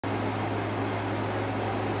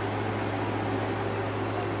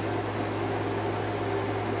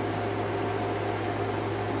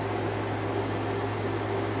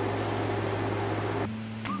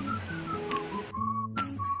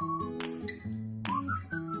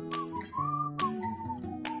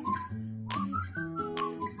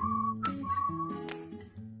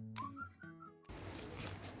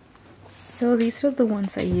So these are the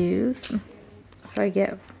ones I use. So I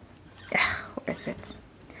get, where is it?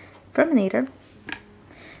 Furminator.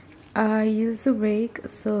 I use the rake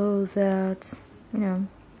so that, you know,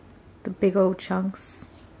 the big old chunks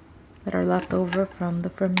that are left over from the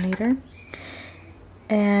Furminator.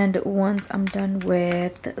 And once I'm done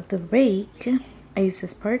with the rake, I use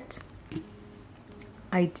this part.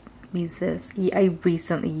 I use this. I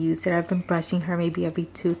recently used it. I've been brushing her maybe every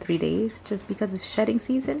 2-3 days just because it's shedding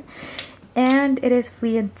season. And it is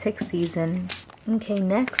flea and tick season. Okay,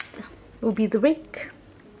 next will be the rake.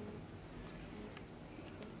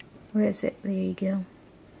 Where is it? There you go.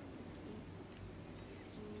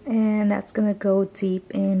 And that's gonna go deep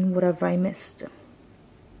in whatever I missed.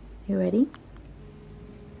 You ready?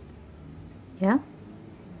 Yeah?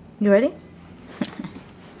 You ready?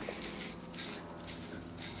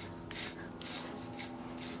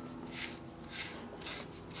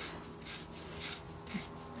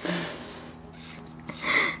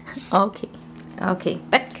 Okay. Okay,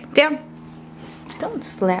 back down. Don't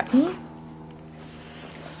slap me.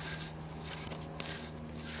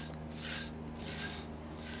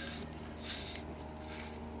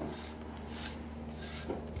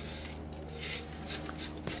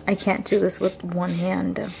 I can't do this with one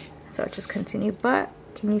hand, so I'll just continue. But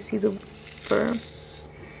can you see the fur?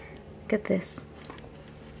 Look at this.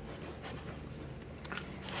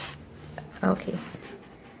 Okay.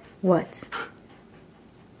 What?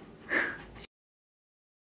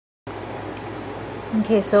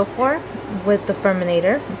 Okay, so far with the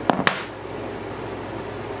Furminator.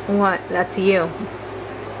 What? That's you.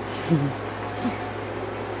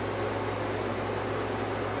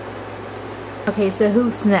 Okay, so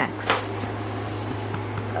who's next?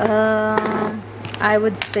 I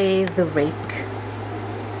would say the rake.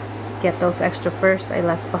 Get those extra furs I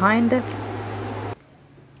left behind.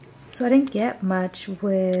 So I didn't get much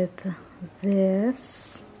with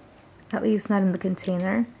this, at least not in the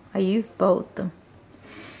container. I used both.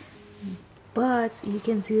 But you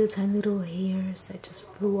can see the tiny little hairs that just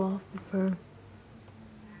flew off of her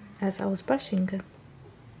as I was brushing.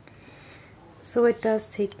 So it does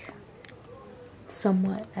take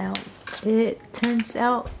somewhat out. It turns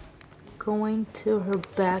out going to her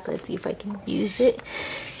back. Let's see if I can use it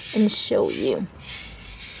and show you.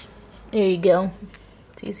 There you go.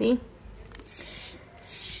 Do you see?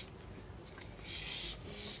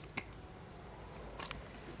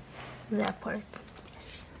 That part.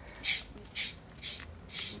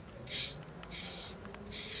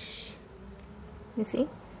 You see?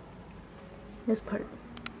 This part.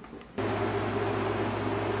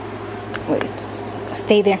 Wait.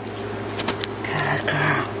 Stay there. Good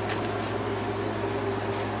girl.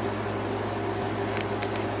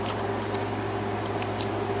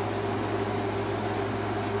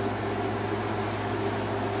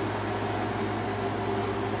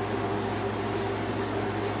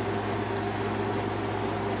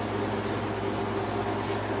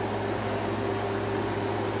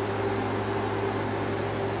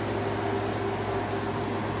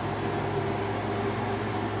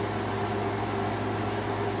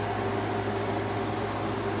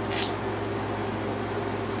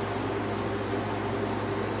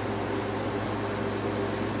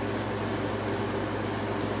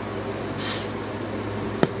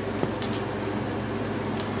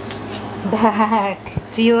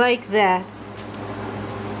 Back. Do you like that?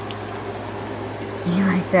 You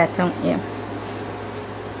like that, don't you?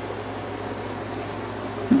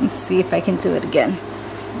 Let's see if I can do it again.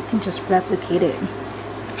 I can just replicate it.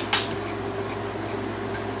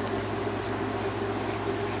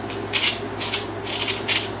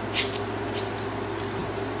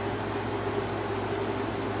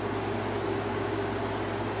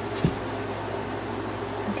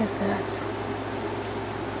 Look at that.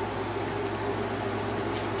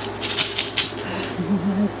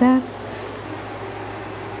 Like that.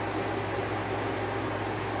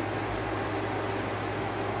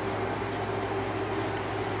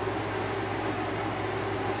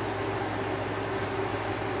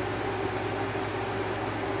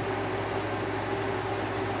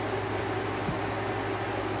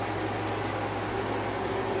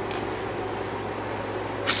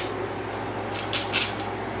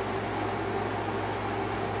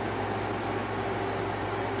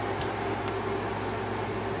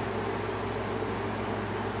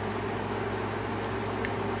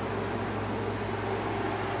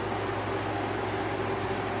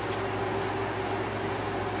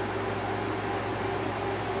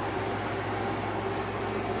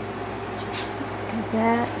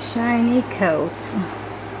 That shiny coat.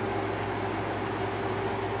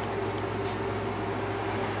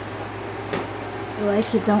 You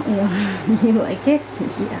like it, don't you? You like it?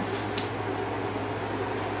 Yes.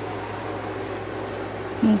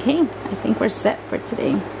 Okay, I think we're set for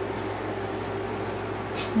today.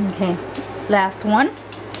 Okay, last one.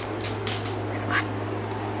 This one.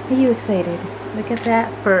 Are you excited? Look at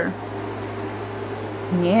that fur.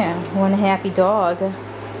 Yeah, one happy dog.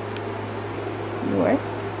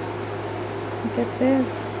 Yours? Look at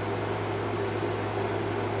this.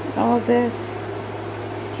 All this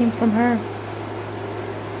came from her.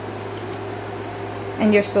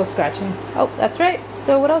 And you're still scratching. Oh, that's right.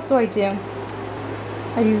 So what else do?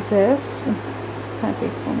 I use this kind of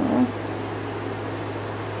face formula.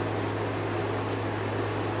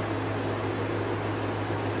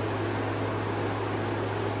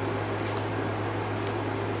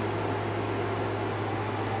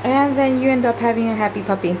 And then you end up having a happy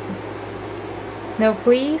puppy. No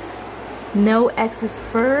fleas, no excess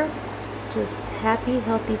fur, just happy,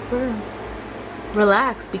 healthy fur.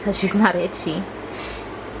 Relax because she's not itchy.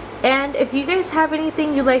 And if you guys have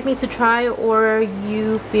anything you'd like me to try, or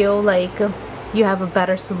you feel like you have a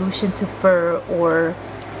better solution to fur or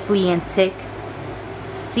flea and tick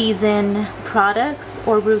season products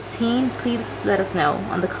or routine, please let us know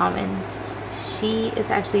on the comments. She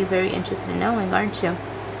is actually very interested in knowing, aren't you?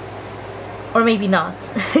 Or maybe not.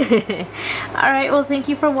 Alright, well, thank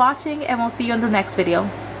you for watching, and we'll see you in the next video.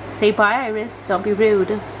 Say bye, Iris. Don't be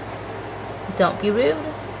rude. Don't be rude.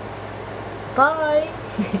 Bye.